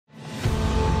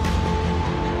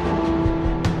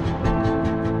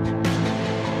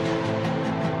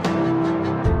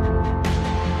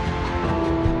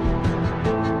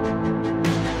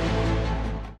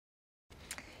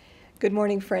Good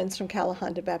morning, friends from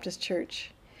Calahonda Baptist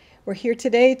Church. We're here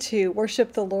today to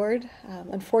worship the Lord.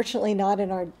 Unfortunately, not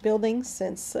in our buildings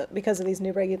because of these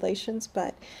new regulations,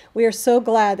 but we are so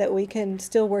glad that we can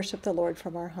still worship the Lord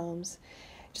from our homes.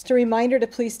 Just a reminder to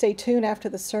please stay tuned after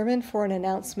the sermon for an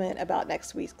announcement about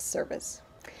next week's service.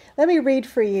 Let me read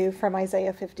for you from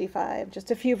Isaiah 55, just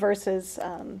a few verses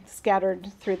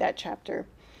scattered through that chapter.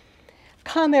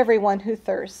 Come, everyone who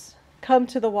thirsts, come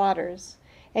to the waters.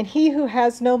 And he who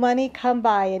has no money, come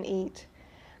buy and eat.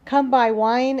 Come buy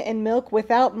wine and milk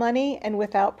without money and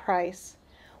without price.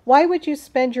 Why would you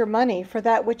spend your money for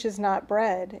that which is not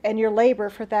bread, and your labor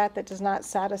for that does not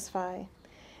satisfy?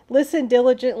 Listen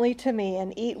diligently to me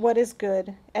and eat what is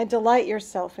good, and delight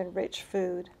yourself in rich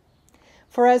food.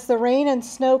 For as the rain and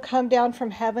snow come down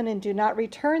from heaven and do not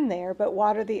return there, but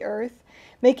water the earth,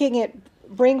 making it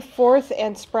bring forth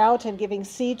and sprout, and giving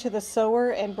seed to the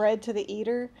sower and bread to the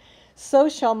eater, so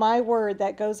shall my word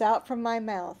that goes out from my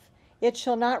mouth. It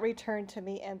shall not return to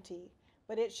me empty,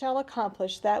 but it shall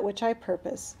accomplish that which I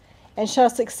purpose, and shall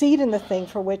succeed in the thing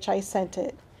for which I sent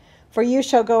it. For you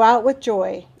shall go out with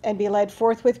joy, and be led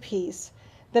forth with peace.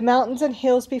 The mountains and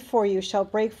hills before you shall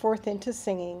break forth into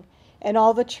singing, and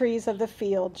all the trees of the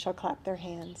field shall clap their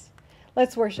hands.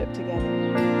 Let's worship together.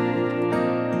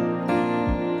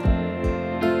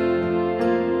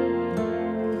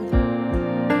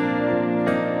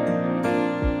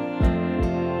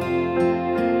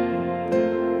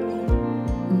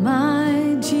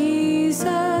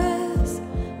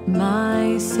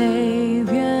 My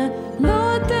Savior,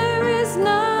 Lord, there is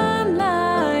none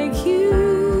like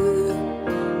you.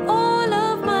 All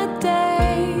of my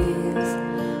days,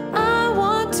 I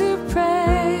want to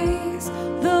praise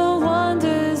the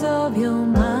wonders of your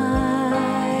mighty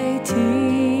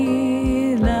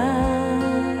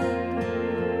love.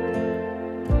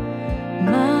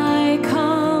 My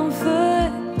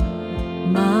comfort,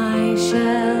 my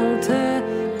shelter,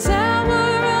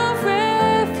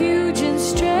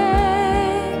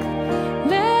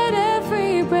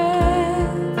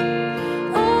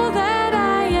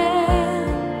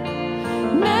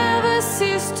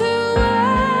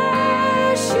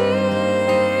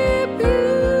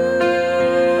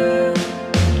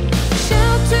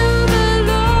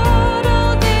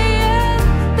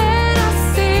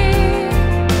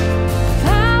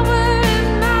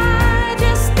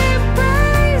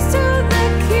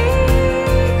 King.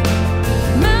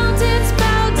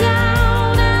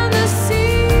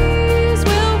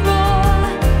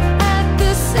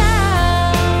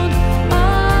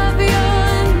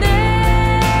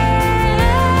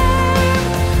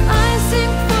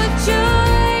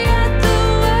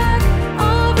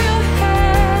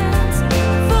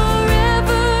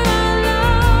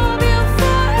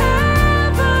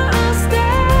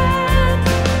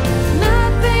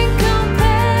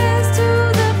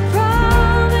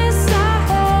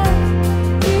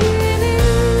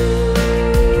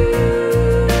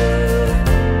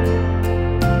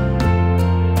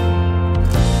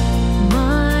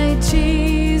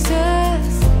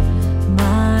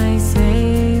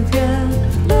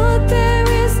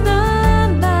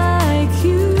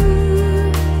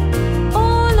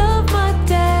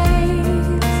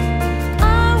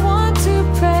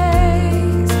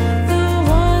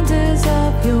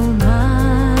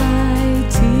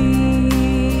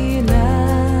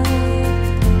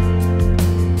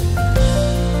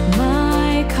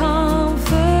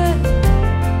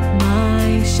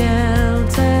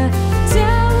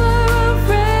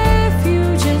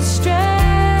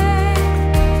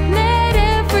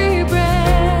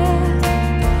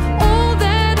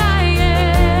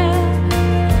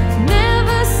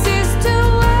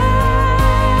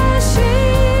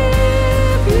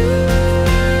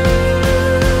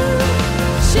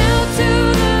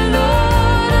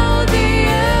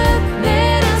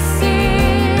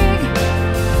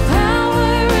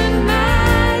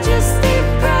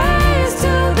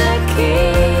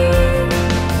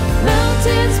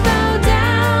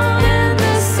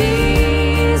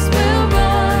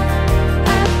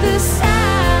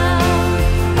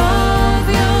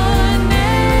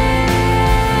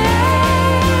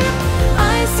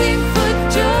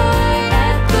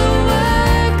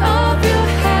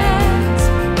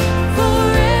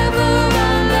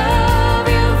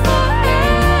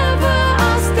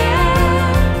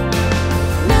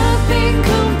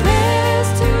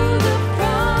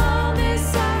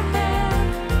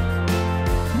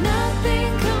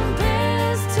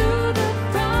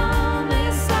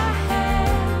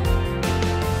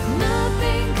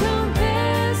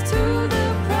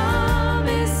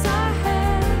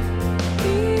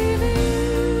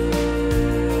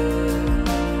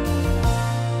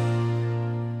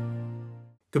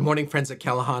 Good morning, friends at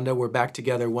Calahonda. We're back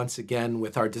together once again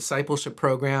with our discipleship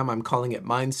program. I'm calling it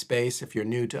Mind Space. If you're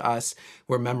new to us,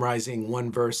 we're memorizing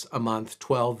one verse a month,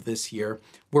 12 this year.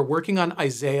 We're working on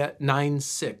Isaiah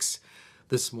 9:6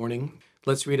 this morning.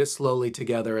 Let's read it slowly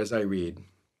together as I read.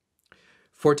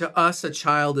 For to us a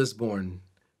child is born,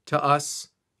 to us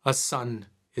a son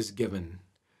is given,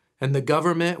 and the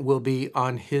government will be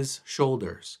on his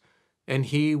shoulders, and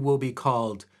he will be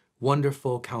called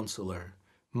Wonderful Counselor,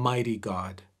 Mighty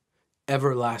God,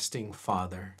 Everlasting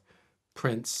Father,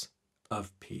 Prince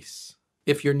of Peace.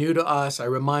 If you're new to us, I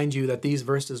remind you that these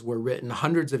verses were written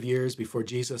hundreds of years before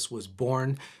Jesus was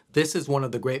born. This is one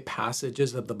of the great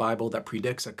passages of the Bible that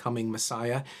predicts a coming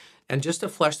Messiah. And just to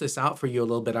flesh this out for you a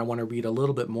little bit, I want to read a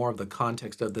little bit more of the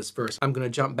context of this verse. I'm going to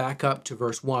jump back up to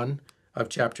verse 1 of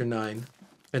chapter 9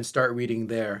 and start reading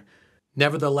there.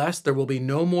 Nevertheless, there will be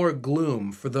no more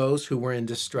gloom for those who were in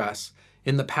distress.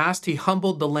 In the past, he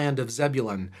humbled the land of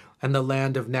Zebulun and the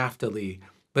land of Naphtali.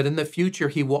 But in the future,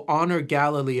 he will honor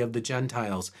Galilee of the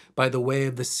Gentiles by the way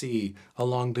of the sea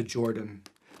along the Jordan.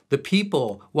 The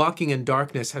people walking in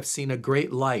darkness have seen a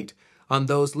great light. On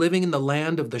those living in the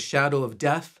land of the shadow of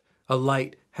death, a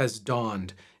light has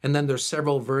dawned. And then there's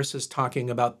several verses talking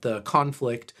about the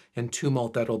conflict and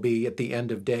tumult that'll be at the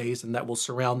end of days, and that will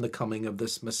surround the coming of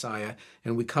this Messiah.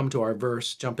 And we come to our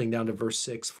verse, jumping down to verse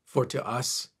 6. For to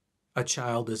us a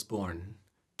child is born,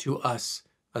 to us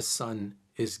a son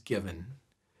is given,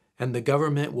 and the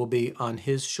government will be on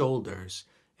his shoulders,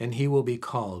 and he will be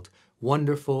called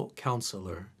Wonderful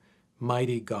Counselor,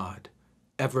 Mighty God,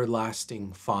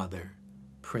 Everlasting Father,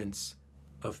 Prince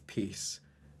of Peace.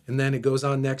 And then it goes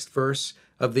on next verse,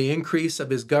 of the increase of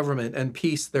his government and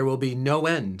peace there will be no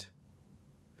end.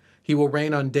 He will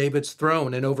reign on David's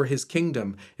throne and over his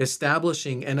kingdom,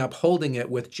 establishing and upholding it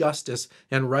with justice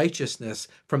and righteousness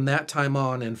from that time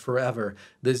on and forever.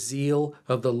 The zeal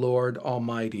of the Lord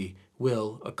Almighty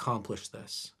will accomplish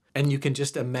this. And you can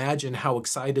just imagine how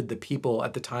excited the people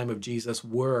at the time of Jesus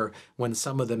were when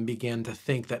some of them began to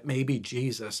think that maybe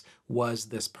Jesus was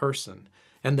this person.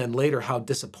 And then later, how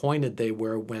disappointed they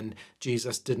were when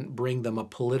Jesus didn't bring them a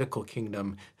political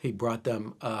kingdom. He brought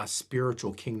them a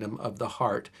spiritual kingdom of the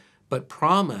heart, but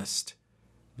promised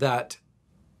that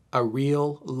a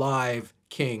real live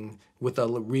king with a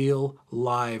real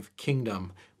live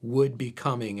kingdom would be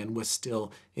coming and was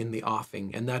still in the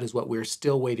offing. And that is what we're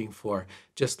still waiting for,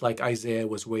 just like Isaiah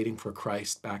was waiting for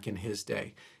Christ back in his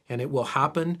day. And it will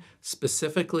happen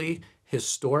specifically,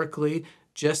 historically,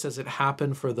 just as it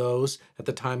happened for those at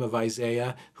the time of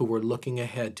Isaiah who were looking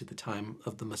ahead to the time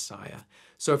of the Messiah.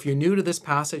 So if you're new to this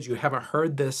passage, you haven't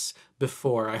heard this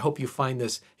before, I hope you find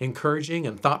this encouraging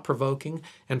and thought-provoking.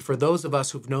 And for those of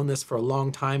us who've known this for a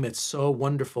long time, it's so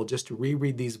wonderful just to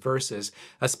reread these verses,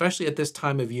 especially at this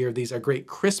time of year. These are great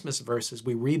Christmas verses.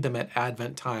 We read them at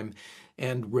Advent time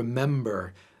and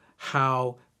remember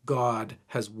how God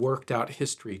has worked out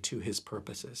history to his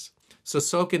purposes. So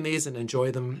soak in these and enjoy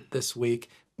them this week.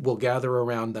 We'll gather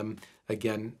around them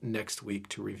again next week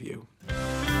to review.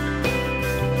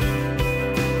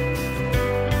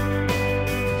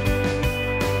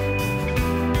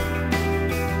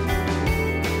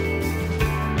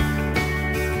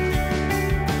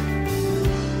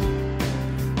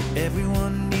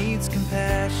 Everyone needs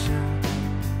compassion,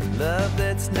 love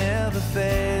that's never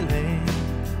failing.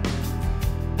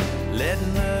 Let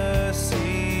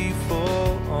mercy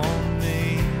fall on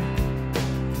me.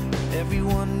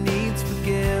 Everyone needs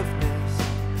forgiveness,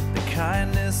 the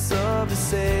kindness of a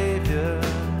Savior,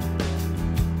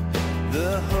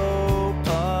 the hope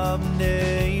of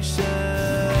nations.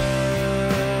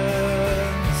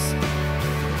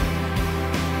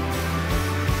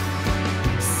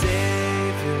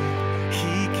 Savior,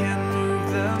 he can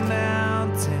move the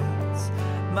mountains.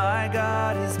 My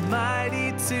God is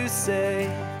mighty to save.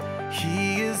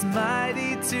 He is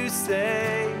mighty to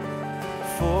save.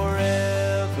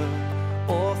 Forever,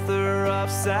 author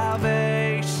of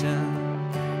salvation.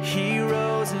 He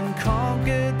rose and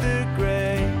conquered the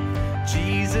grave.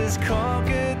 Jesus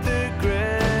conquered the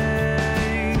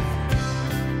grave.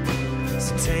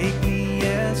 So take me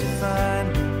as you find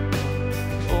me,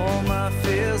 all my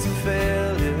fears and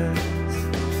failures.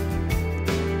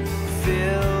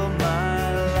 Fill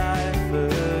my life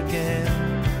again.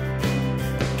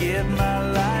 Give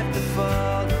my life to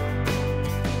follow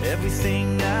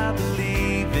everything I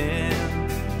believe in.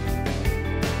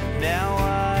 Now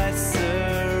I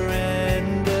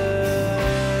surrender.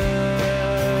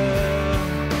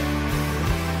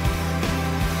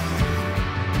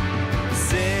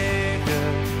 Savior,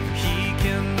 he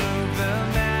can move the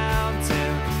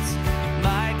mountains.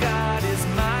 My God is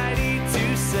mighty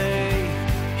to save.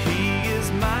 He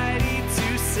is mighty.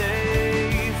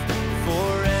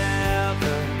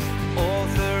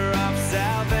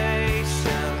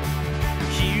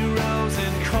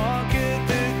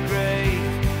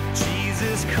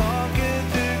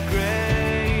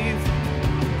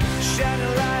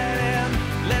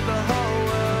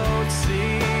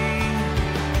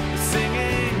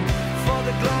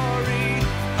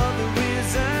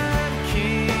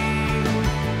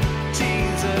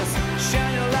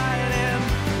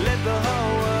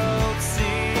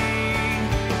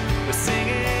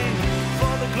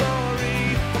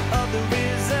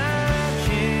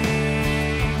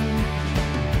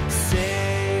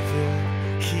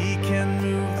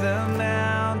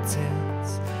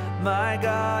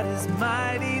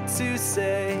 to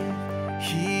save.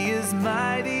 He is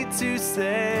mighty to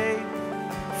save.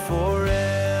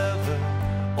 Forever,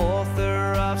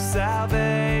 author of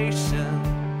salvation.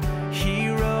 He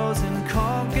rose and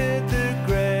conquered the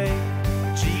grave.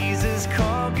 Jesus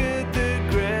conquered the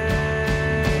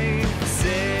grave.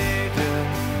 Savior,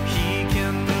 he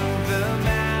can move the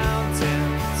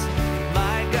mountains.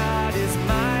 My God is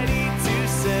mighty to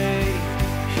save.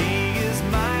 He is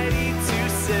mighty to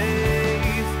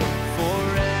save.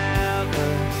 Forever,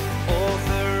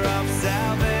 author of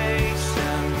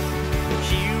salvation.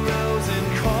 He rose and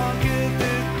conquered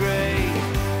the grave.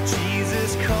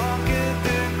 Jesus conquered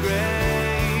the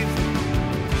grave.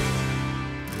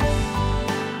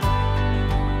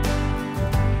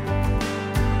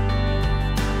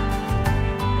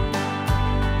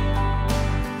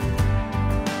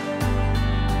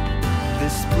 The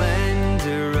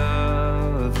splendor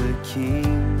of the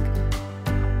King,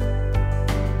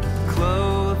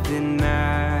 clothed in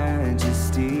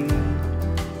majesty.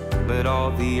 Let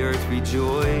all the earth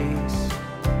rejoice,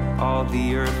 all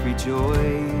the earth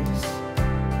rejoice.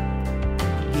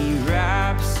 He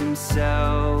wraps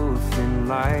himself in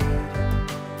light,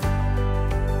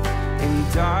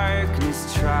 and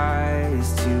darkness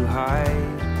tries to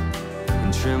hide,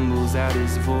 and trembles at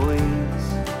his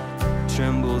voice,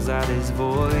 trembles at his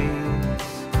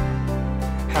voice.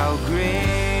 How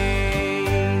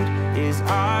great is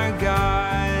our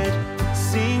God?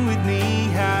 Sing with me,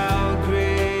 how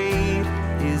great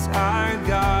is our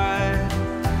God,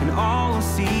 and all will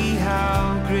see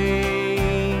how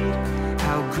great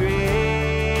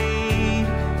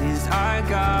is our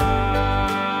God.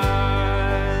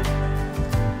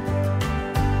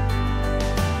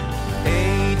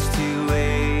 Age to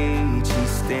age he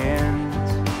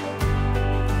stands,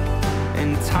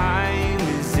 and time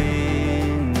is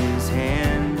in his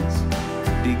hands,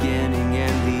 beginning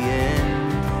and the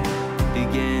end,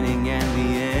 beginning and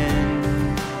the end.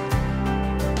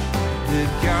 The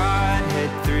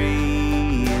Godhead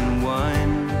three in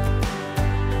one,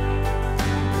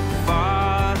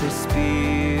 Father,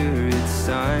 Spirit,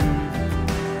 Son,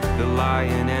 the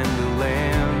Lion and the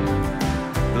Lamb,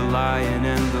 the Lion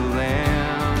and the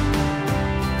Lamb.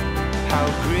 How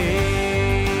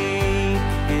great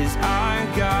is our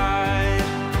God?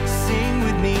 Sing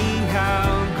with me,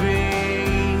 how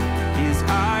great is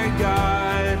our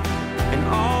God, and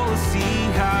all will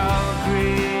see how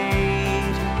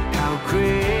great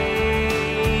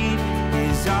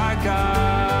is our God.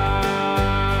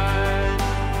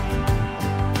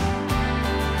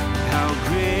 How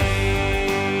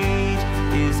great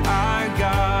is our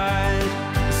God?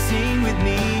 Sing with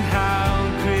me, how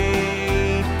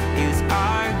great is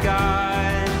our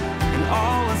God, and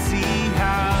all will see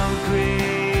how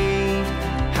great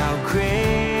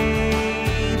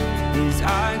is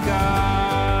our God.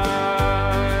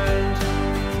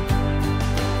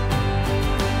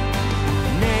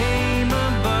 Name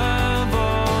above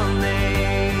all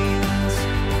names,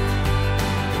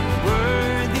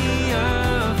 worthy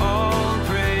of all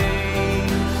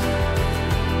praise.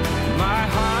 My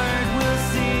heart will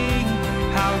sing,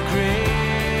 how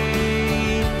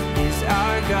great is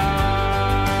our God.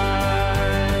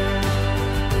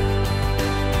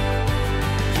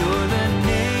 You're the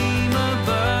name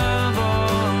above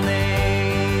all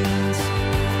names.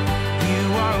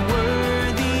 You are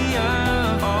worthy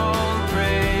of all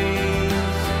praise.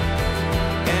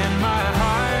 And my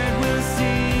heart will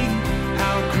sing,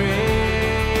 how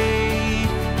great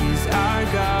is our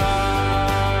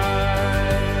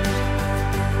God.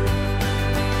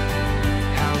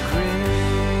 How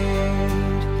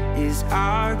great is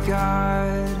our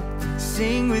God?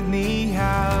 Sing with me,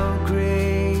 how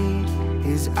great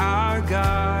is our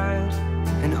God,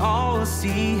 and all will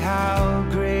see how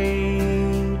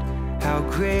great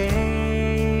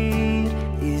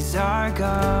is our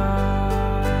God.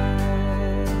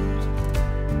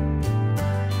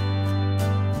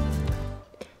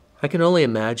 I can only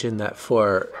imagine that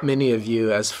for many of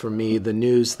you, as for me, the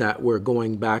news that we're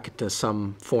going back into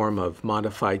some form of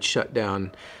modified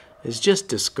shutdown is just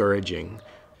discouraging.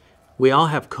 We all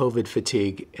have COVID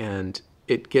fatigue, and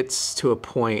it gets to a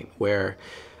point where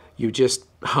you just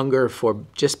hunger for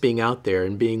just being out there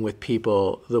and being with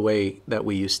people the way that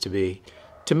we used to be.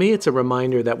 To me, it's a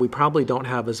reminder that we probably don't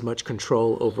have as much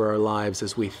control over our lives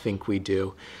as we think we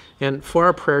do. And for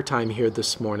our prayer time here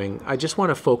this morning, I just want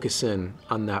to focus in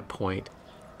on that point.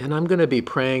 And I'm going to be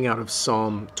praying out of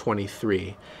Psalm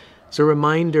 23. It's a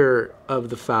reminder of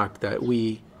the fact that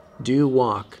we do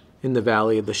walk in the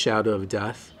valley of the shadow of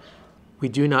death. We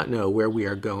do not know where we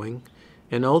are going.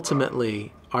 And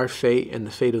ultimately, our fate and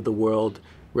the fate of the world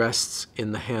rests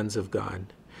in the hands of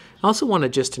God. I also want to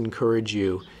just encourage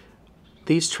you.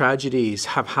 These tragedies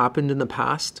have happened in the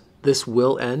past. This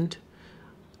will end.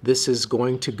 This is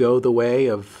going to go the way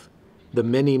of the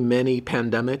many, many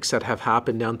pandemics that have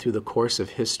happened down through the course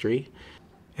of history.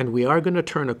 And we are going to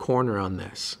turn a corner on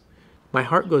this. My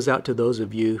heart goes out to those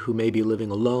of you who may be living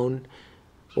alone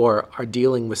or are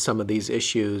dealing with some of these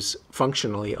issues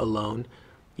functionally alone,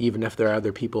 even if there are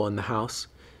other people in the house.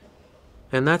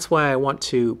 And that's why I want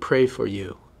to pray for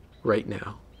you right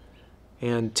now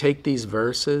and take these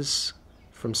verses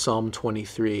from Psalm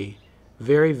 23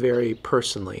 very, very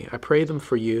personally. I pray them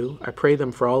for you. I pray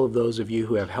them for all of those of you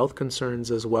who have health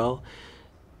concerns as well,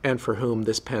 and for whom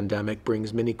this pandemic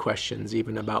brings many questions,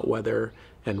 even about whether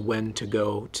and when to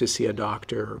go to see a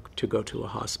doctor or to go to a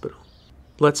hospital.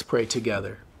 Let's pray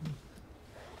together.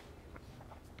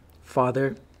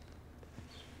 Father,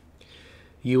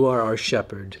 you are our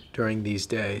shepherd during these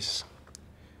days.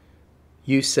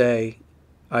 You say,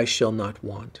 I shall not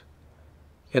want.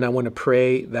 And I want to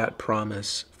pray that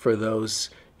promise for those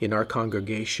in our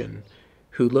congregation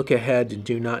who look ahead and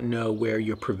do not know where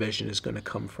your provision is going to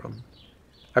come from.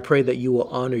 I pray that you will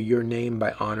honor your name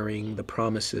by honoring the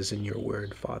promises in your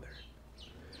word, Father.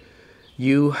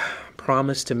 You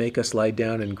promise to make us lie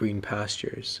down in green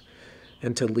pastures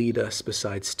and to lead us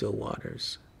beside still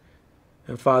waters.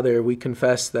 And Father, we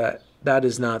confess that that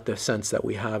is not the sense that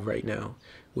we have right now.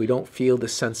 We don't feel the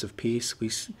sense of peace. We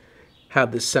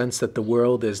have the sense that the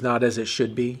world is not as it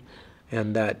should be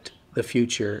and that the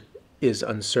future is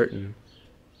uncertain.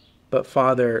 But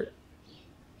Father,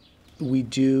 we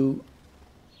do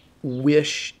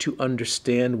wish to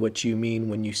understand what you mean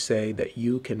when you say that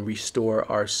you can restore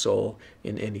our soul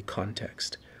in any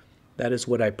context. That is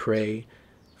what I pray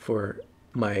for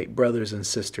my brothers and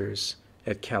sisters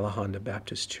at Calahonda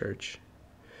Baptist Church.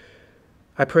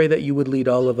 I pray that you would lead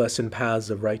all of us in paths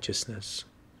of righteousness,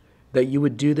 that you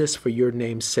would do this for your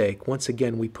name's sake. Once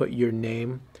again, we put your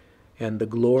name and the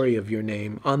glory of your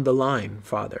name on the line,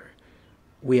 Father.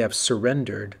 We have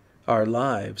surrendered our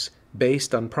lives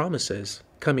based on promises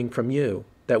coming from you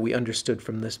that we understood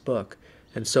from this book.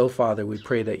 And so, Father, we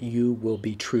pray that you will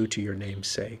be true to your name's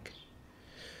sake.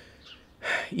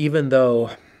 Even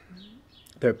though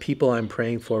there are people I'm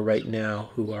praying for right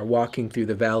now who are walking through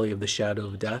the valley of the shadow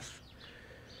of death,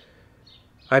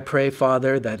 I pray,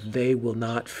 Father, that they will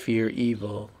not fear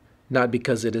evil, not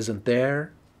because it isn't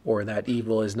there or that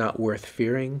evil is not worth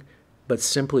fearing, but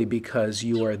simply because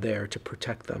you are there to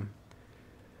protect them.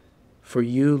 For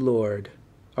you, Lord,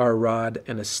 are a rod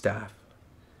and a staff.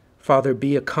 Father,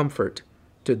 be a comfort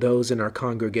to those in our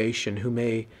congregation who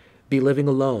may be living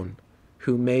alone,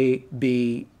 who may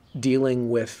be dealing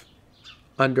with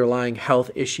underlying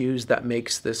health issues that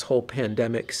makes this whole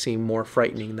pandemic seem more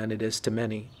frightening than it is to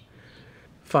many.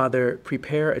 Father,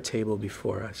 prepare a table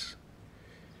before us.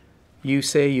 You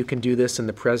say you can do this in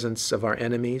the presence of our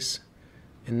enemies.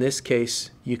 In this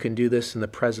case, you can do this in the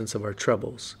presence of our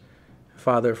troubles.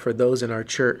 Father, for those in our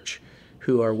church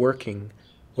who are working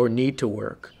or need to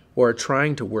work or are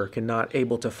trying to work and not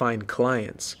able to find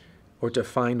clients or to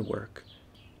find work,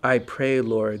 I pray,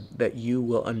 Lord, that you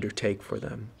will undertake for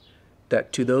them,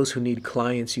 that to those who need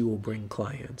clients, you will bring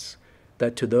clients,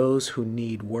 that to those who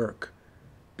need work,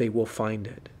 they will find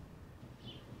it.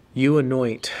 You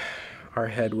anoint our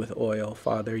head with oil,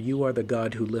 Father. You are the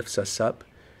God who lifts us up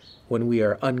when we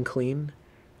are unclean,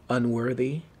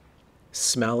 unworthy,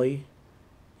 smelly.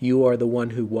 You are the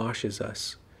one who washes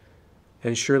us.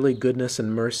 And surely goodness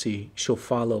and mercy shall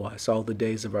follow us all the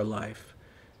days of our life.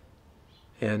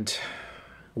 And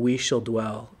we shall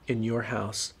dwell in your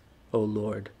house, O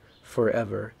Lord,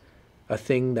 forever, a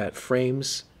thing that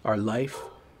frames our life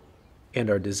and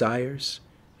our desires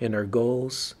and our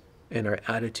goals and our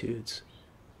attitudes.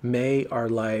 May our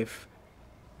life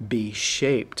be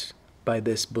shaped by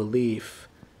this belief,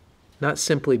 not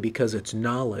simply because it's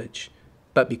knowledge,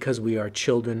 but because we are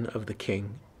children of the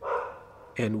King,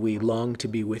 and we long to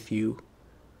be with you,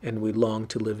 and we long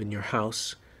to live in your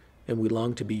house, and we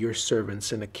long to be your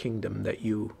servants in a kingdom that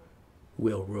you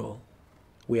will rule.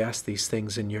 We ask these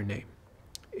things in your name.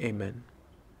 Amen.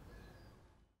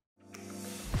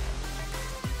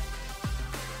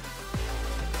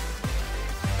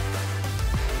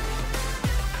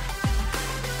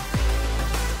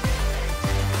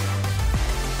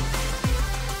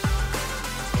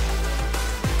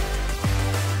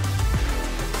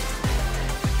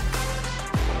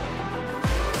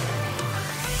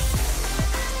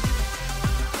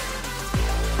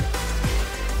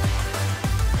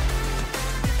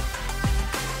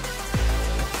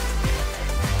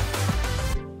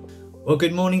 Well,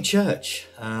 good morning, church.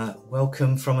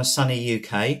 Welcome from a sunny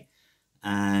UK,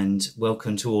 and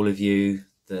welcome to all of you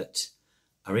that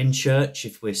are in church,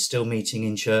 if we're still meeting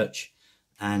in church,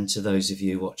 and to those of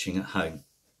you watching at home.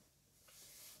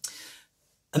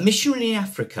 A missionary in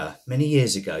Africa many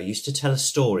years ago used to tell a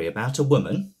story about a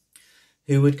woman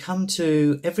who would come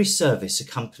to every service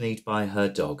accompanied by her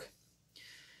dog.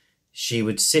 She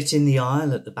would sit in the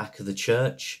aisle at the back of the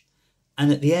church,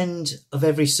 and at the end of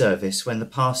every service, when the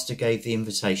pastor gave the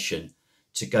invitation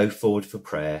to go forward for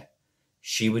prayer,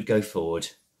 she would go forward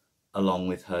along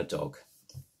with her dog.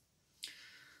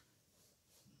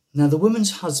 Now, the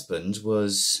woman's husband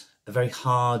was a very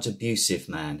hard, abusive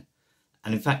man,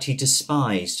 and in fact he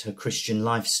despised her Christian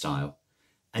lifestyle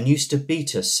and used to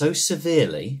beat her so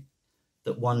severely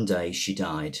that one day she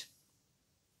died.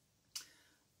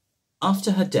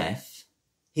 After her death,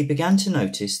 he began to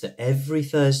notice that every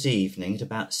Thursday evening at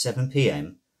about 7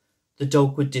 p.m, the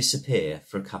dog would disappear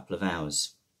for a couple of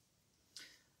hours.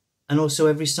 And also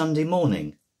every Sunday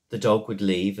morning, the dog would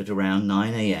leave at around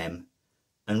 9 a.m.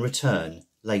 and return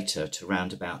later to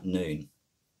round about noon.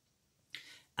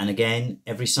 And again,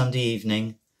 every Sunday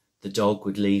evening, the dog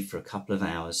would leave for a couple of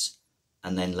hours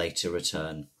and then later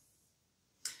return.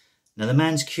 Now, the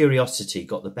man's curiosity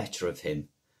got the better of him,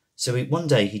 so one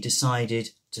day he decided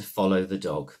to follow the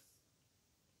dog.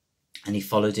 And he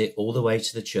followed it all the way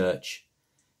to the church,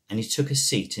 and he took a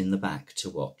seat in the back to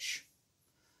watch.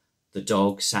 The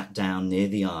dog sat down near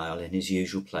the aisle in his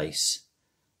usual place,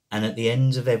 and at the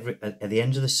end of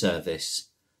the service,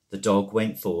 the dog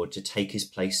went forward to take his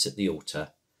place at the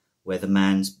altar, where the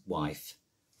man's wife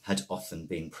had often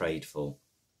been prayed for.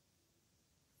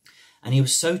 And he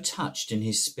was so touched in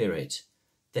his spirit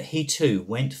that he too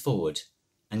went forward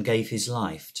and gave his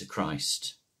life to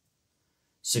Christ.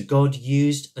 So God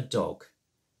used a dog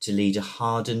to lead a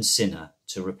hardened sinner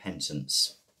to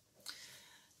repentance.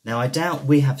 Now, I doubt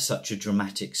we have such a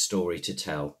dramatic story to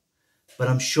tell, but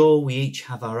I'm sure we each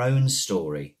have our own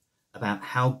story about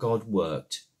how God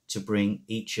worked to bring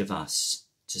each of us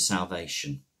to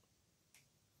salvation.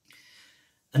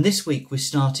 And this week we're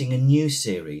starting a new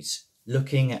series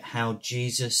looking at how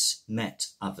Jesus met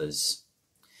others.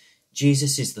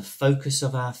 Jesus is the focus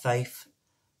of our faith,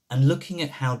 and looking at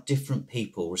how different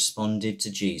people responded to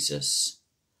Jesus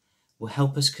will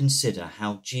help us consider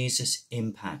how Jesus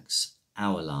impacts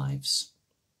our lives.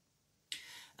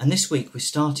 And this week we're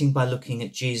starting by looking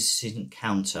at Jesus'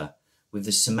 encounter with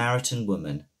the Samaritan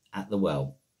woman at the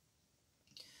well.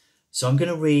 So I'm going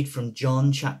to read from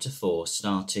John chapter 4,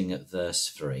 starting at verse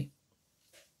 3.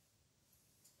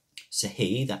 So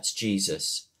he, that's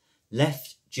Jesus,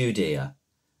 left Judea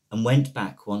and went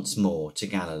back once more to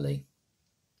Galilee.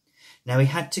 Now he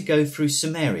had to go through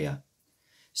Samaria.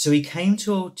 So he came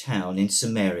to a town in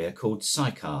Samaria called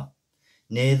Sychar,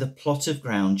 near the plot of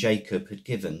ground Jacob had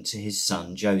given to his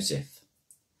son Joseph.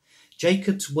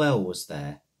 Jacob's well was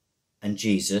there, and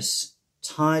Jesus,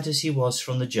 tired as he was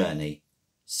from the journey,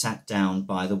 sat down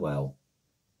by the well.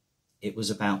 It was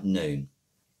about noon.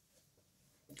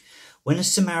 When a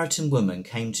Samaritan woman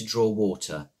came to draw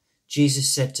water,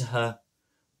 Jesus said to her,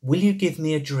 "Will you give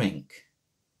me a drink?"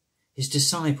 His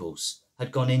disciples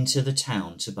had gone into the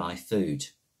town to buy food.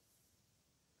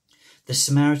 The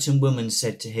Samaritan woman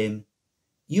said to him,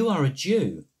 "You are a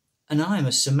Jew, and I am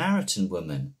a Samaritan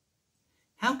woman.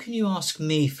 How can you ask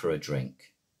me for a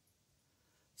drink?"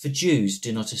 For Jews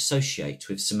do not associate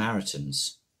with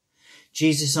Samaritans.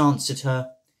 Jesus answered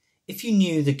her, "If you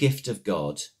knew the gift of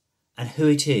God and who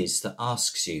it is that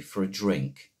asks you for a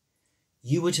drink,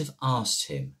 you would have asked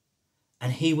him,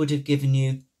 and he would have given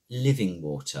you living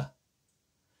water."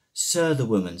 "Sir," the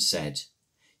woman said,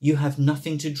 "you have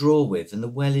nothing to draw with, and the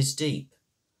well is deep.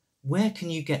 Where can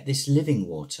you get this living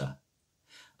water?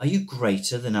 Are you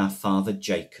greater than our father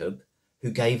Jacob,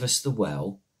 who gave us the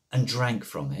well and drank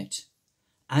from it,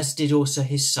 as did also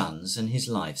his sons and his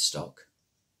livestock?"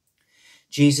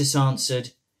 Jesus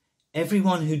answered,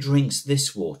 "Everyone who drinks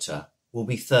this water will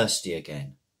be thirsty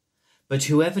again, but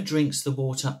whoever drinks the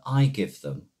water I give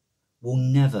them will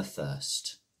never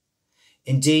thirst.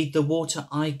 Indeed, the water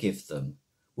I give them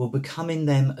will become in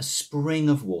them a spring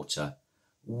of water,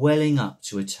 welling up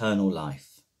to eternal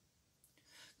life."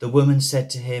 The woman said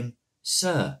to him,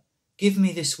 "Sir, give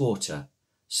me this water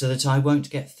so that I won't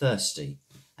get thirsty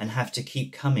and have to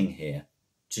keep coming here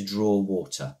to draw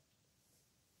water."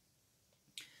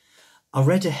 I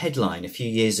read a headline a few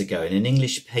years ago in an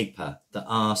English paper that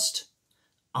asked,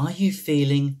 "Are you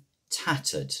feeling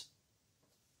tattered?"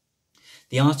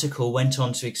 The article went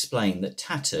on to explain that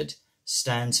tattered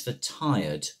stands for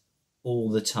tired all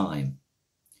the time.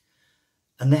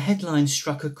 And the headline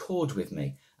struck a chord with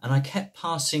me, and I kept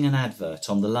passing an advert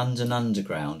on the London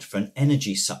Underground for an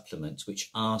energy supplement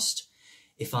which asked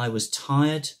if I was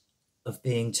tired of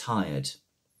being tired.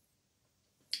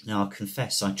 Now, I'll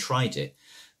confess I tried it,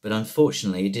 but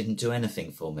unfortunately it didn't do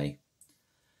anything for me.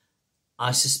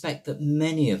 I suspect that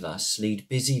many of us lead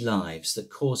busy lives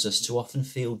that cause us to often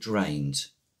feel drained.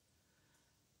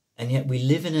 And yet we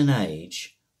live in an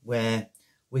age where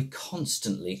we're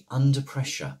constantly under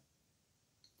pressure.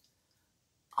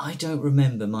 I don't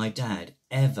remember my dad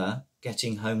ever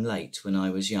getting home late when I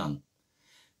was young.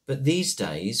 But these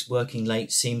days, working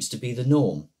late seems to be the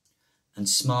norm, and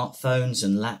smartphones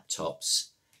and laptops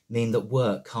mean that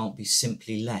work can't be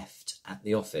simply left at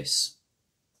the office.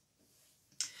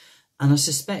 And I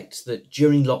suspect that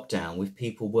during lockdown, with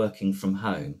people working from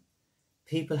home,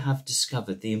 people have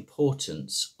discovered the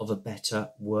importance of a better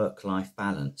work-life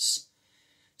balance.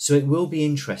 So it will be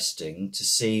interesting to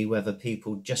see whether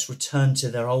people just return to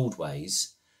their old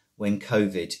ways when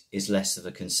COVID is less of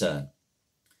a concern.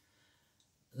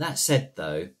 That said,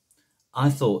 though, I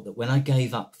thought that when I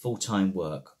gave up full-time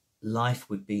work, life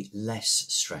would be less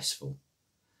stressful.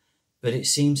 But it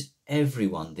seems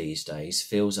everyone these days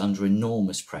feels under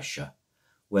enormous pressure,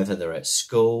 whether they're at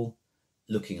school,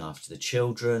 looking after the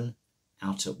children,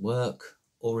 out at work,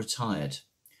 or retired.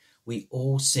 We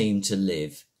all seem to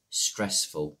live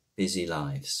stressful, busy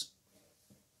lives.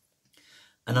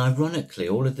 And ironically,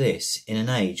 all of this in an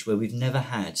age where we've never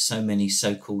had so many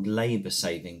so-called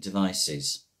labour-saving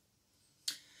devices.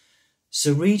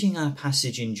 So reading our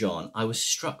passage in John, I was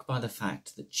struck by the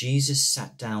fact that Jesus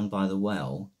sat down by the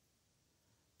well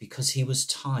because he was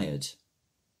tired.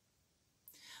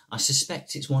 I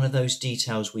suspect it's one of those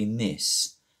details we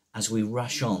miss as we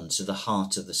rush on to the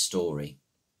heart of the story.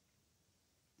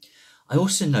 I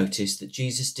also noticed that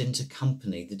Jesus didn't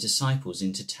accompany the disciples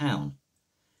into town.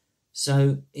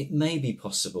 So it may be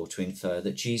possible to infer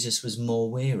that Jesus was more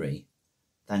weary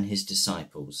than his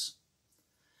disciples.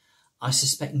 I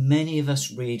suspect many of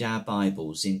us read our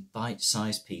Bibles in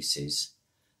bite-sized pieces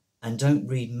and don't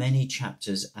read many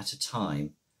chapters at a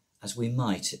time as we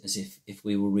might as if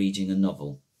we were reading a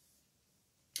novel.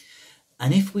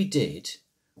 And if we did,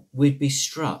 we'd be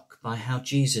struck by how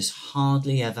Jesus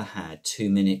hardly ever had 2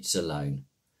 minutes alone.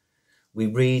 We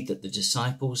read that the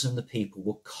disciples and the people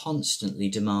were constantly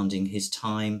demanding his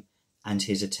time and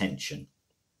his attention.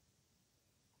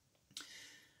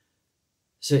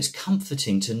 So it's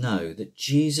comforting to know that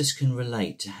Jesus can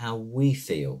relate to how we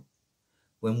feel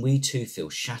when we too feel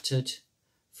shattered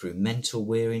through mental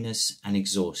weariness and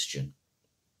exhaustion.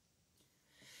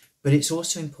 But it's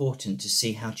also important to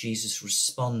see how Jesus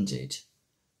responded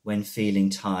when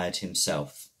feeling tired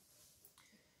himself.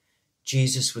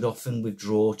 Jesus would often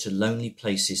withdraw to lonely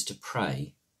places to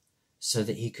pray so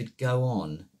that he could go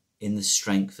on in the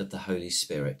strength of the Holy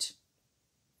Spirit.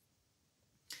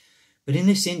 But in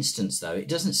this instance, though, it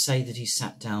doesn't say that he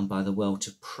sat down by the well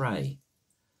to pray,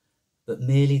 but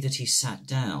merely that he sat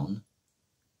down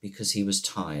because he was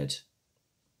tired.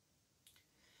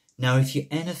 Now, if you're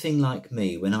anything like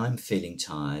me when I'm feeling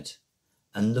tired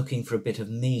and looking for a bit of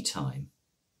me time,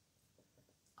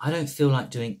 I don't feel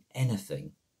like doing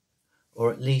anything,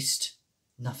 or at least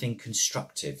nothing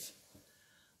constructive.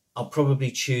 I'll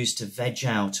probably choose to veg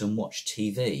out and watch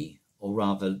TV, or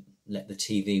rather let the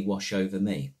TV wash over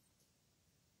me.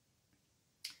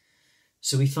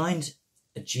 So we find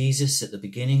a Jesus at the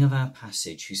beginning of our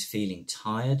passage who's feeling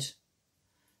tired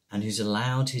and who's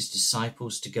allowed his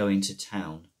disciples to go into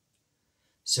town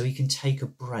so he can take a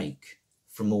break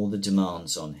from all the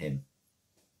demands on him.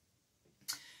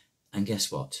 And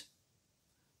guess what?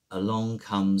 Along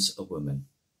comes a woman.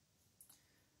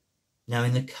 Now,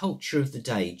 in the culture of the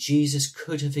day, Jesus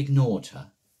could have ignored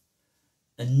her,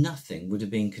 and nothing would have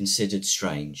been considered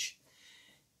strange.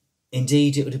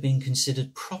 Indeed, it would have been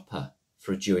considered proper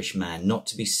for a Jewish man not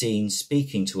to be seen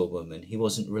speaking to a woman he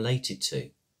wasn't related to.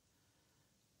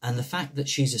 And the fact that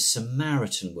she's a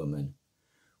Samaritan woman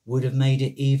would have made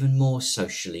it even more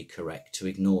socially correct to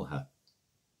ignore her.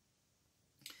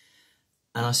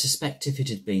 And I suspect if it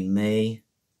had been me,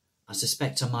 I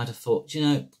suspect I might have thought,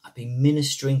 I've been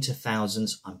ministering to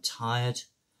thousands, I'm tired,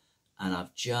 and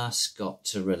I've just got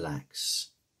to relax.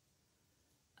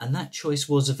 And that choice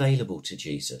was available to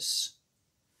Jesus,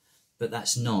 but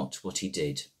that's not what he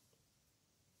did.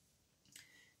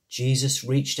 Jesus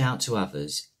reached out to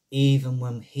others even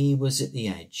when he was at the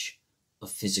edge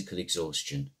of physical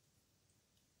exhaustion.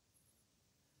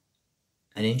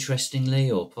 And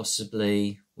interestingly, or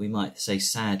possibly we might say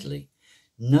sadly,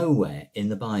 nowhere in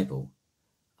the Bible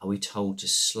are we told to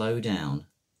slow down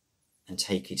and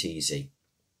take it easy.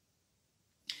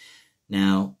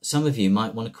 Now, some of you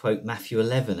might want to quote Matthew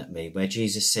 11 at me, where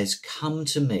Jesus says, "Come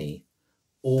to me,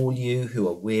 all you who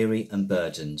are weary and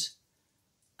burdened,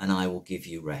 and I will give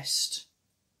you rest."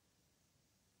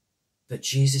 But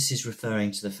Jesus is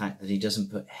referring to the fact that he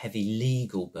doesn't put heavy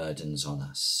legal burdens on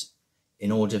us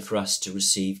in order for us to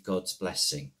receive God's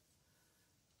blessing,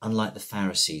 unlike the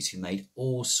Pharisees who made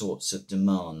all sorts of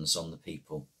demands on the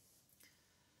people.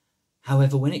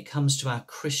 However, when it comes to our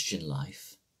Christian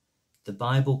life, the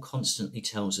Bible constantly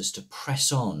tells us to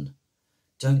press on,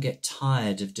 don't get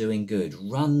tired of doing good,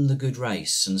 run the good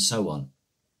race, and so on.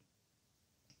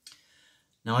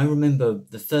 Now, I remember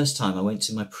the first time I went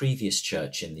to my previous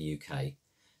church in the UK,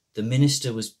 the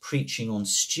minister was preaching on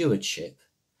stewardship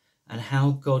and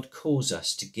how God calls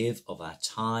us to give of our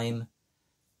time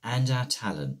and our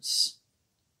talents,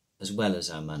 as well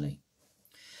as our money.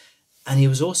 And he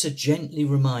was also gently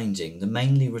reminding the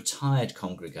mainly retired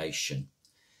congregation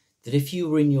that if you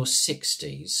were in your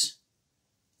 60s,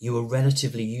 you were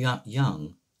relatively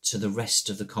young to the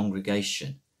rest of the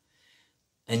congregation,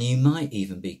 and you might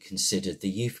even be considered the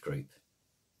youth group.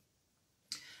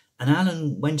 And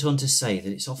Alan went on to say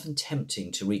that it's often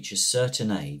tempting to reach a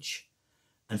certain age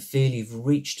and feel you've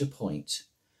reached a point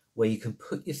where you can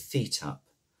put your feet up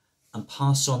and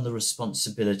pass on the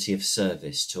responsibility of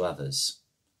service to others.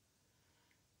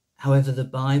 However, the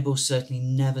Bible certainly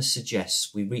never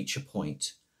suggests we reach a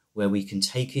point where we can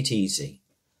take it easy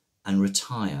and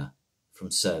retire from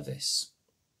service.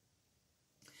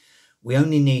 We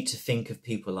only need to think of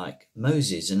people like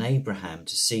Moses and Abraham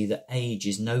to see that age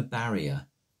is no barrier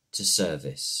to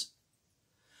service.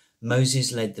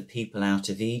 Moses led the people out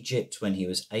of Egypt when he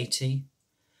was 80,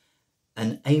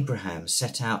 and Abraham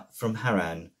set out from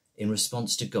Haran in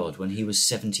response to God when he was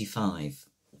 75.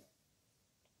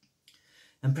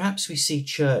 And perhaps we see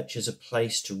church as a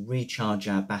place to recharge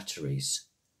our batteries,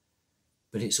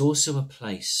 but it's also a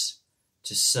place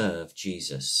to serve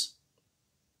Jesus.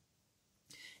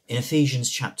 In Ephesians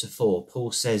chapter 4,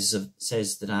 Paul says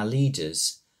that our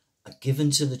leaders are given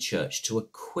to the church to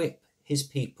equip his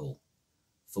people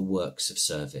for works of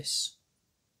service.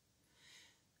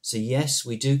 So yes,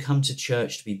 we do come to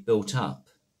church to be built up,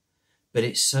 but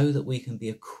it's so that we can be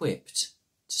equipped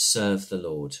to serve the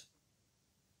Lord.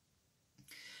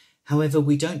 However,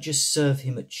 we don't just serve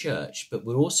him at church, but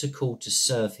we're also called to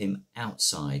serve him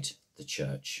outside the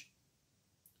church.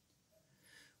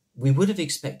 We would have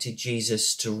expected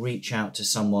Jesus to reach out to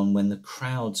someone when the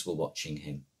crowds were watching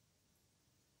him.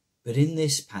 But in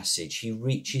this passage, he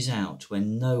reaches out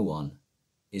when no one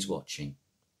is watching.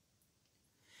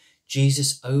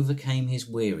 Jesus overcame his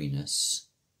weariness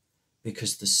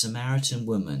because the Samaritan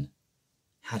woman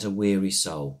had a weary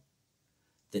soul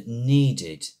that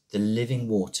needed the living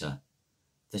water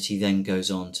that he then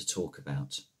goes on to talk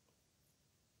about.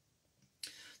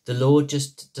 The Lord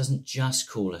doesn't just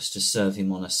call us to serve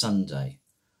him on a Sunday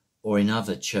or in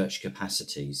other church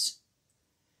capacities,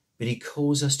 but he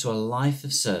calls us to a life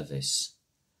of service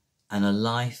and a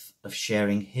life of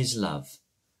sharing his love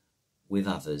with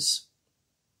others.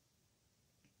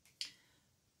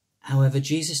 However,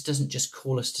 Jesus doesn't just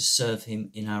call us to serve him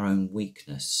in our own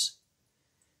weakness,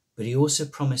 but he also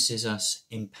promises us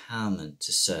empowerment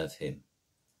to serve him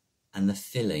and the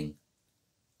filling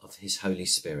of his Holy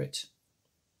Spirit.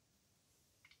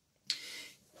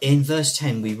 In verse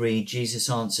 10 we read, Jesus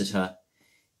answered her,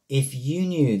 "If you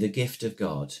knew the gift of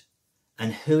God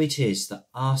and who it is that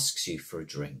asks you for a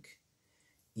drink,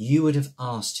 you would have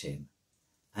asked him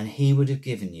and he would have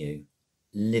given you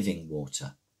living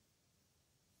water."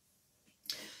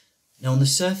 Now on the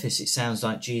surface it sounds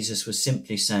like Jesus was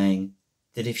simply saying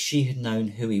that if she had known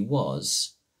who he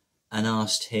was and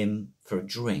asked him for a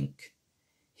drink,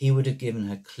 he would have given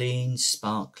her clean,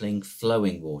 sparkling,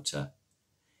 flowing water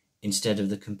instead of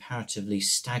the comparatively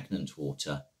stagnant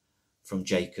water from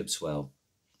Jacob's well.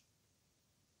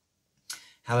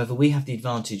 However, we have the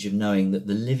advantage of knowing that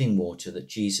the living water that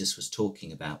Jesus was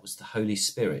talking about was the Holy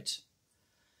Spirit.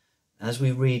 As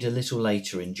we read a little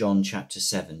later in John chapter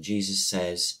 7, Jesus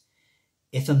says,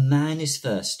 "If a man is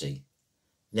thirsty,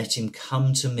 let him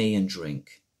come to me and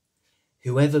drink.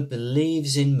 Whoever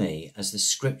believes in me, as the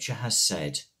scripture has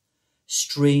said,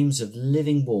 streams of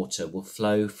living water will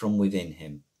flow from within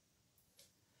him."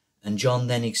 And John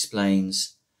then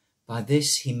explains, by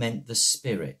this he meant the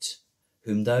Spirit,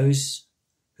 whom those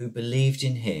who believed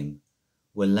in him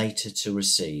were later to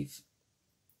receive.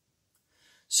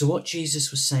 So what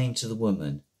Jesus was saying to the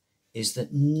woman is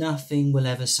that nothing will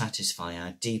ever satisfy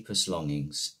our deepest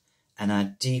longings and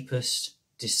our deepest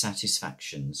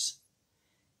dissatisfactions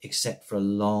except for a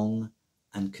long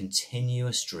and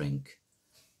continuous drink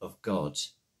of God,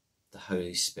 the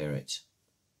Holy Spirit.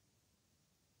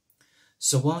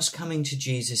 So whilst coming to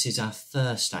Jesus is our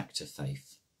first act of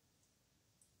faith,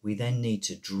 we then need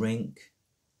to drink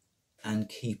and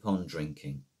keep on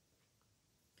drinking.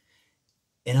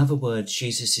 In other words,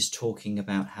 Jesus is talking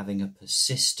about having a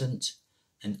persistent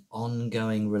and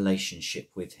ongoing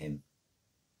relationship with him.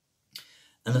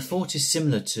 And the thought is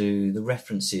similar to the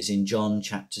references in John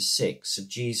chapter 6 of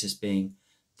Jesus being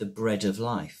the bread of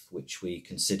life, which we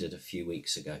considered a few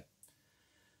weeks ago.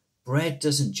 Bread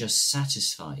doesn't just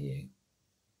satisfy you,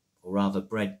 or rather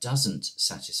bread doesn't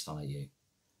satisfy you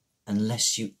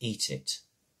unless you eat it.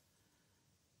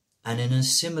 And in a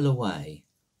similar way,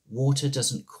 water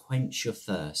doesn't quench your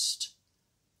thirst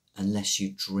unless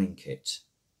you drink it.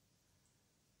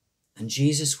 And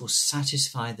Jesus will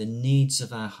satisfy the needs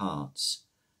of our hearts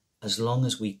as long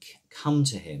as we come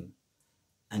to him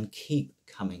and keep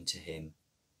coming to him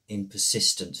in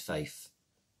persistent faith.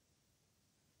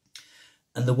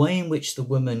 And the way in which the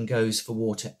woman goes for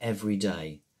water every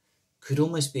day could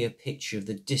almost be a picture of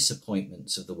the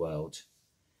disappointments of the world.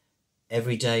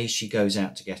 Every day she goes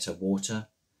out to get her water,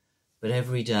 but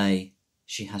every day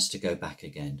she has to go back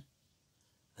again.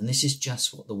 And this is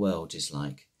just what the world is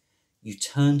like. You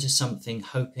turn to something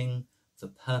hoping for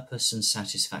purpose and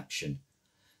satisfaction.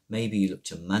 Maybe you look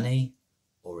to money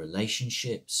or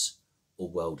relationships or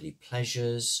worldly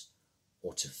pleasures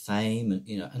or to fame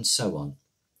and so on.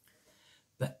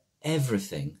 But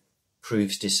everything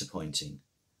proves disappointing.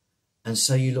 And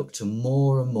so you look to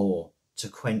more and more to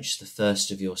quench the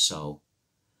thirst of your soul.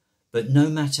 But no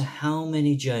matter how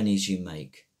many journeys you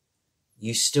make,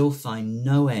 you still find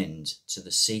no end to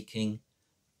the seeking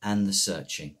and the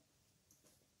searching.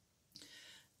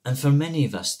 And for many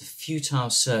of us, the futile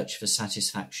search for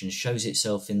satisfaction shows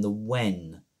itself in the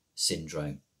when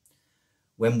syndrome.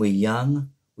 When we're young,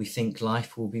 we think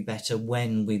life will be better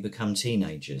when we become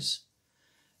teenagers.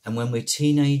 And when we're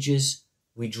teenagers,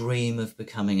 we dream of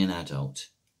becoming an adult.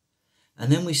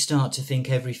 And then we start to think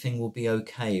everything will be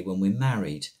okay when we're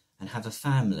married and have a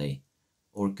family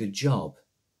or a good job.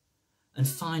 And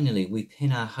finally, we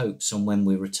pin our hopes on when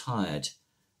we're retired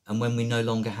and when we no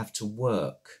longer have to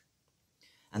work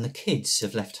and the kids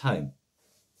have left home.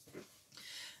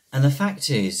 And the fact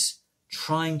is,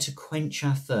 trying to quench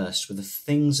our thirst with the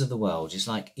things of the world is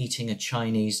like eating a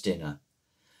Chinese dinner.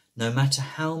 No matter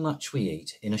how much we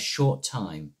eat, in a short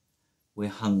time, we're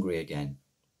hungry again.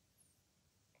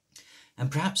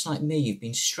 And perhaps like me, you've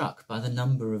been struck by the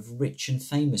number of rich and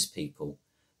famous people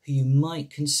who you might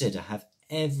consider have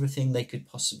everything they could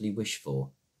possibly wish for,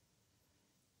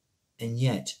 and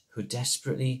yet who are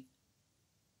desperately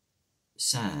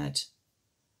sad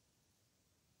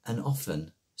and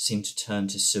often seem to turn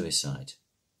to suicide.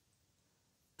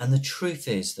 And the truth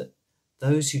is that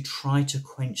those who try to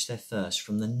quench their thirst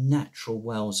from the natural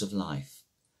wells of life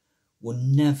will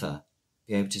never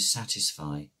be able to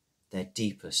satisfy their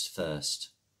deepest thirst.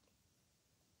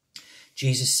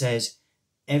 Jesus says,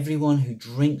 everyone who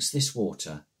drinks this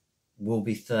water will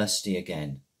be thirsty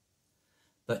again,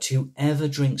 but whoever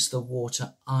drinks the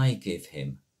water I give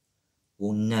him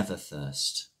will never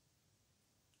thirst.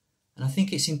 And I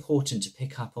think it's important to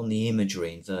pick up on the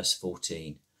imagery in verse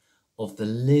 14 of the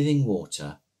living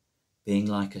water being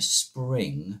like a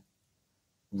spring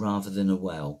rather than a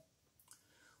well.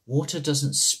 Water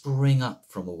doesn't spring up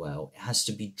from a well, it has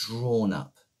to be drawn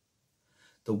up.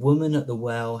 The woman at the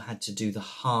well had to do the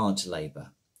hard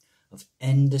labour of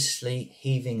endlessly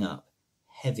heaving up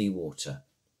heavy water.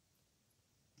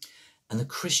 And the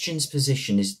Christian's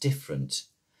position is different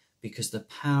because the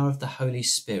power of the Holy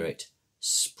Spirit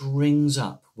springs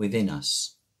up within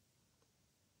us.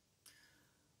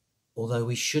 Although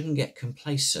we shouldn't get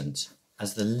complacent,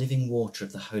 as the living water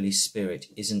of the Holy Spirit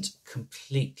isn't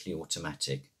completely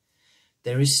automatic,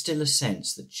 there is still a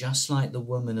sense that just like the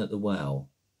woman at the well,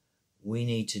 we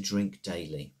need to drink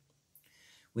daily.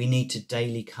 We need to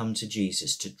daily come to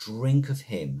Jesus, to drink of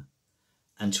him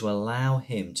and to allow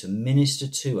him to minister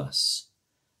to us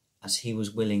as he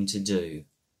was willing to do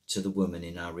to the woman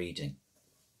in our reading.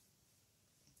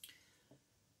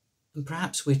 And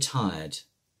perhaps we're tired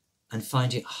and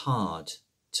find it hard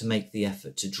to make the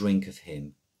effort to drink of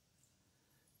him.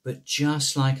 But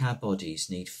just like our bodies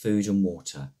need food and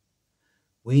water,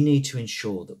 we need to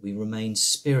ensure that we remain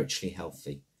spiritually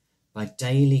healthy by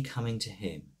daily coming to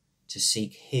him to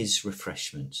seek his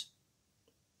refreshment.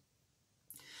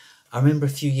 I remember a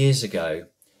few years ago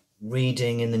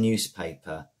reading in the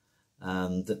newspaper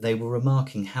that they were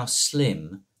remarking how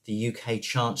slim the UK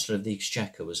Chancellor of the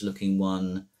Exchequer was looking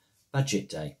one budget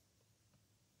day.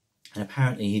 And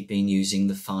apparently he'd been using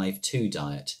the 5-2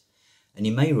 diet. And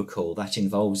you may recall that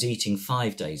involves eating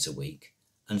 5 days a week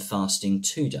and fasting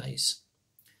 2 days.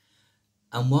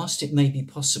 And whilst it may be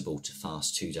possible to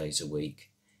fast 2 days a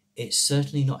week, it's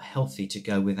certainly not healthy to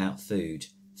go without food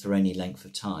for any length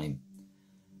of time.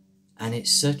 and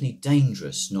it's certainly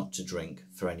dangerous not to drink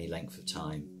for any length of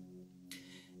time.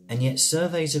 And yet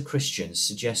surveys of Christians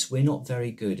suggest we're not very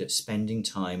good at spending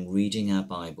time reading our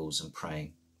Bibles and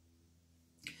praying.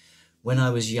 When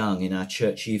I was young in our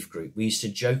church youth group, we used to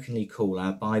jokingly call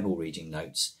our Bible reading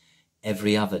notes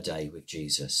every other day with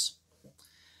Jesus.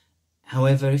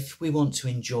 However, if we want to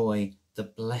enjoy the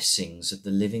blessings of the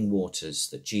living waters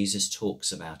that Jesus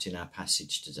talks about in our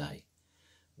passage today,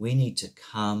 we need to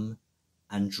come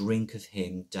and drink of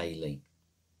him daily.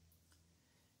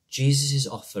 Jesus'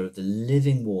 offer of the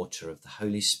living water of the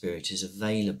Holy Spirit is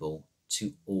available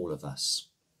to all of us.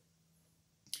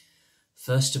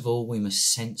 First of all, we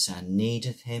must sense our need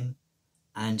of him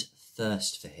and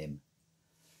thirst for him.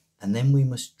 And then we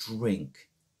must drink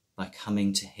by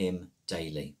coming to him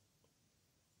daily.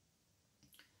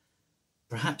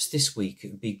 Perhaps this week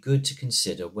it would be good to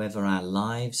consider whether our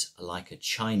lives are like a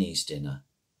Chinese dinner.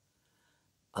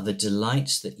 Are the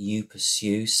delights that you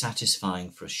pursue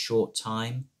satisfying for a short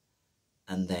time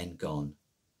and then gone?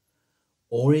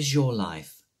 Or is your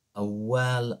life a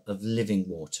well of living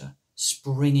water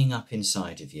springing up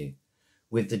inside of you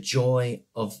with the joy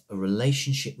of a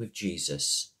relationship with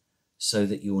Jesus so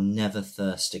that you'll never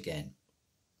thirst again?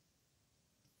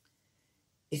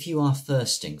 If you are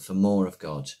thirsting for more of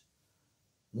God,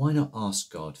 why not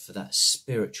ask God for that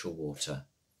spiritual water?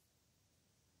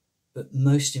 But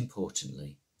most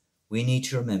importantly, we need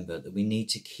to remember that we need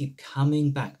to keep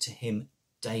coming back to him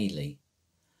daily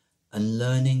and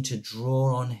learning to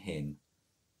draw on him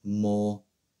more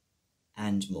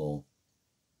and more.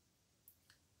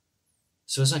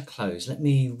 So as I close, let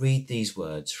me read these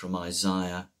words from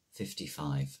Isaiah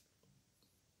 55.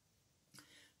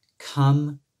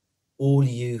 Come, all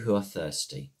you who are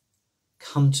thirsty,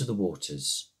 come to the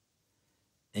waters.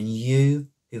 And you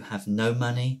who have no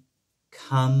money,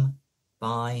 come,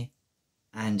 buy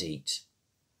and eat.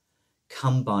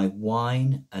 Come buy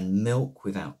wine and milk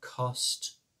without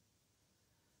cost.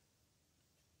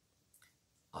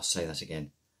 I'll say that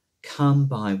again. Come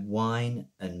buy wine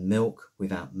and milk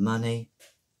without money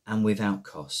and without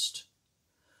cost.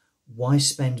 Why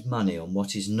spend money on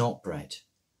what is not bread,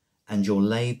 and your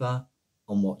labour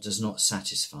on what does not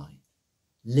satisfy?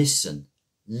 Listen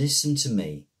to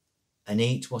me, and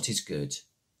eat what is good,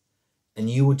 and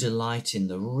you will delight in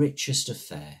the richest of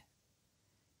fare.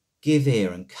 Give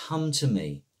ear and come to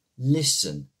me.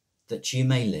 Listen, that you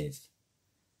may live.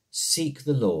 Seek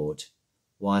the Lord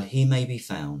while he may be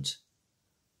found.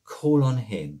 Call on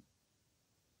him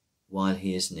while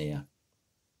he is near.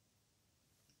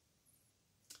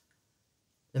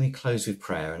 Let me close with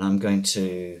prayer, and I'm going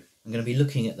to be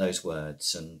looking at those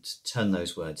words and turn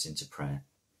those words into prayer.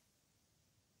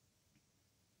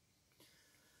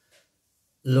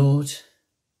 Lord,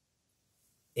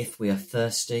 if we are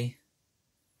thirsty,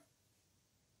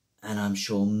 and I'm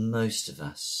sure most of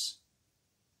us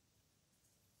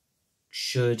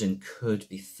should and could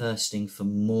be thirsting for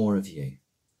more of you,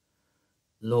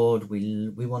 Lord,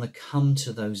 we want to come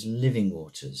to those living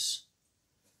waters,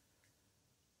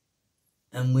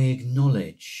 and we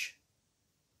acknowledge,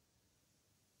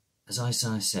 as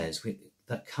Isaiah says,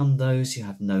 that come those who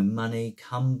have no money,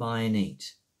 come buy and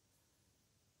eat.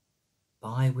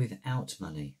 Buy without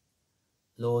money.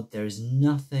 Lord, there is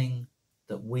nothing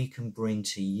that we can bring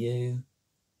to you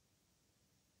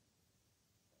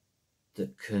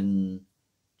that can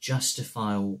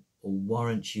justify or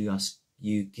warrant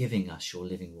you giving us your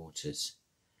living waters.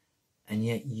 And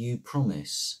yet you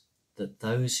promise that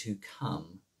those who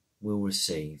come will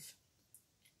receive.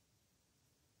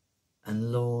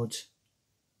 And Lord,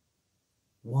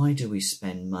 why do we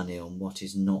spend money on what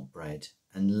is not bread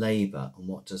and labour on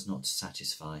what does not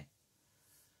satisfy?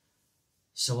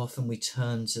 So often we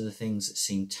turn to the things that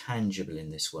seem tangible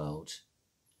in this world,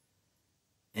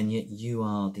 and yet you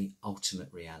are the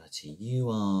ultimate reality. You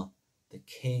are the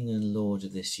King and Lord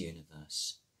of this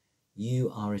universe.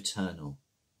 You are eternal.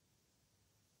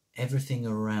 Everything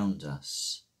around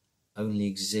us only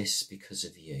exists because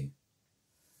of you.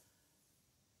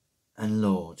 And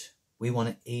Lord, we want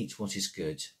to eat what is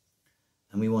good,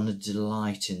 and we want to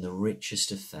delight in the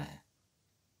richest of fare.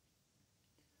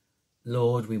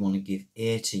 Lord, we want to give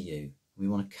ear to you. We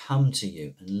want to come to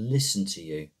you and listen to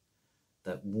you,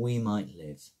 that we might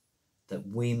live, that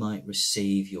we might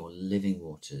receive your living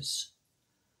waters.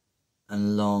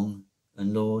 And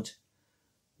Lord,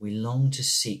 we long to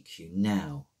seek you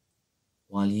now,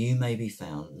 while you may be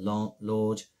found.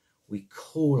 Lord, we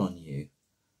call on you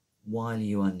while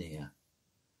you are near.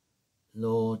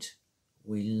 Lord,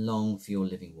 we long for your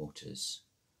living waters.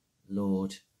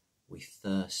 Lord, we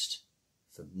thirst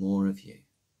for more of you.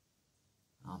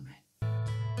 Amen.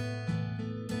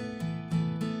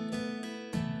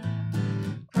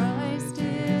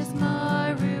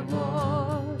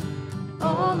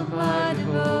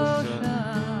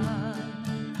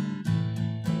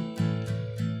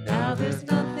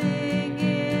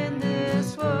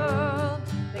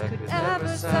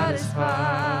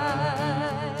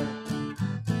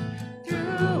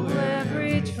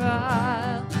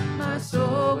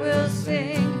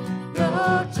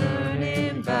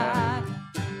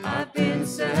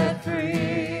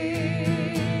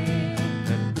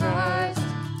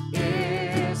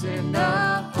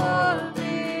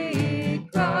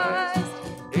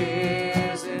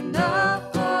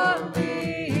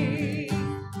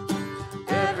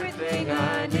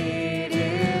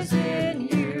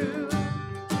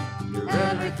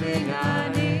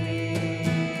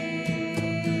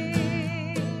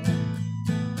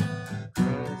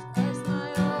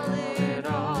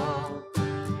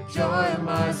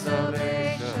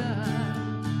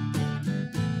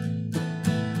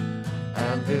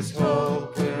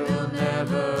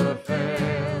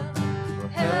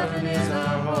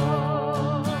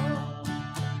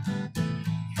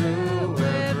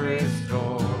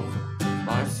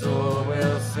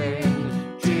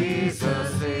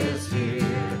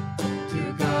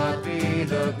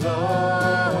 the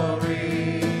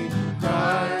glory.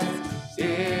 Christ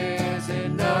is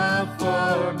enough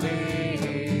for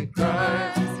me.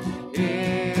 Christ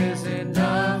is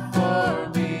enough for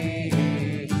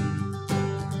me.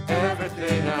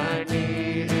 Everything I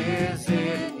need is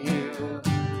in you.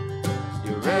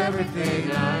 You're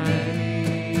everything I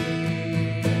need.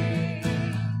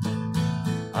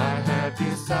 I have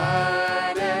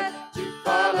decided to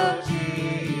follow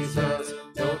Jesus.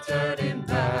 No turning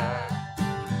back.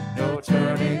 No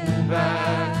turning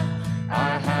back.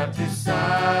 I have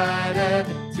decided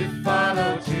to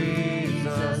follow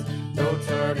Jesus. No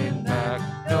turning back.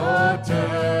 No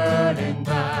turning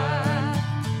back.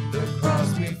 The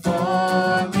cross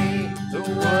before me, the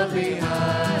world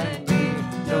behind me.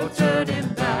 No turning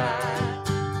back.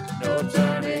 No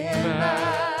turning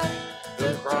back.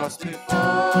 The cross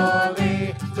before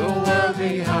me, the world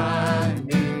behind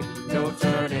me. No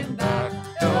turning back.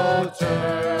 No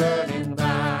turning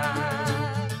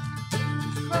back.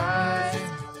 Christ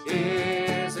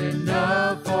is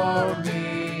enough for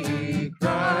me.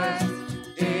 Christ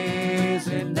is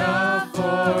enough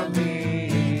for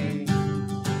me.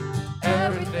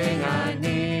 Everything I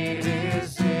need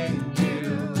is in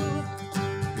you.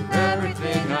 You're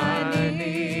everything I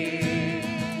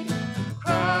need.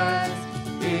 Christ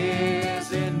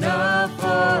is enough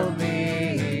for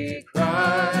me.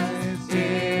 Christ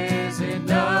is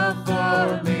enough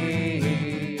for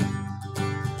me.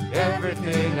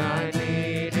 Everything I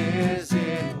need is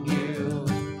in you.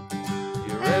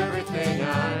 You're everything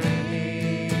I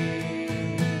need.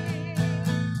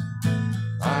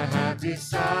 I have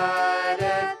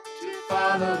decided to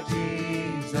follow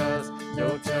Jesus.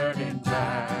 No turning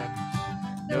back.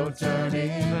 No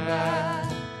turning back.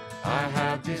 I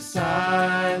have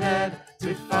decided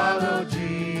to follow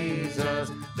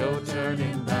Jesus. No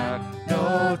turning back.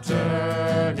 No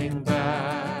turning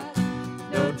back.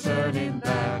 No turning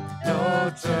back.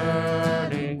 No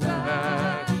turning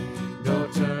back. No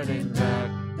turning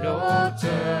back. No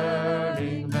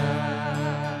turning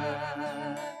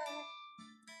back.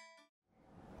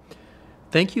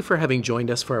 Thank you for having joined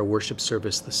us for our worship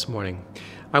service this morning.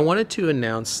 I wanted to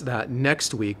announce that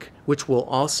next week, which will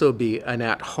also be an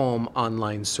at-home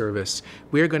online service,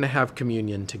 we are going to have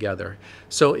communion together.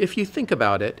 So if you think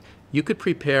about it, you could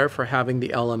prepare for having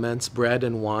the elements, bread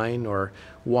and wine, or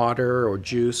water or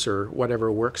juice or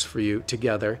whatever works for you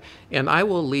together, and I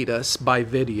will lead us by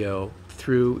video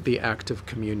through the act of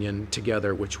communion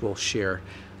together, which we'll share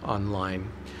online.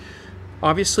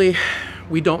 Obviously,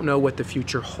 we don't know what the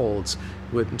future holds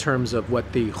in terms of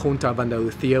what the Junta of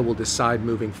Andalucía will decide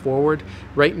moving forward.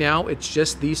 Right now, it's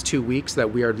just these 2 weeks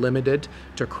that we are limited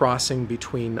to crossing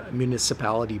between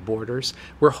municipality borders.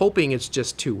 We're hoping it's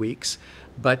just 2 weeks,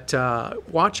 but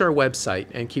watch our website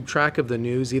and keep track of the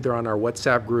news either on our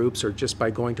WhatsApp groups or just by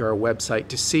going to our website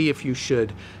to see if you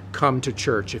should come to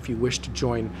church, if you wish to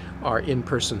join our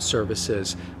in-person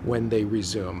services when they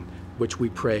resume, which we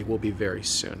pray will be very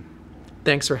soon.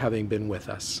 Thanks for having been with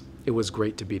us. It was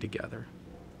great to be together.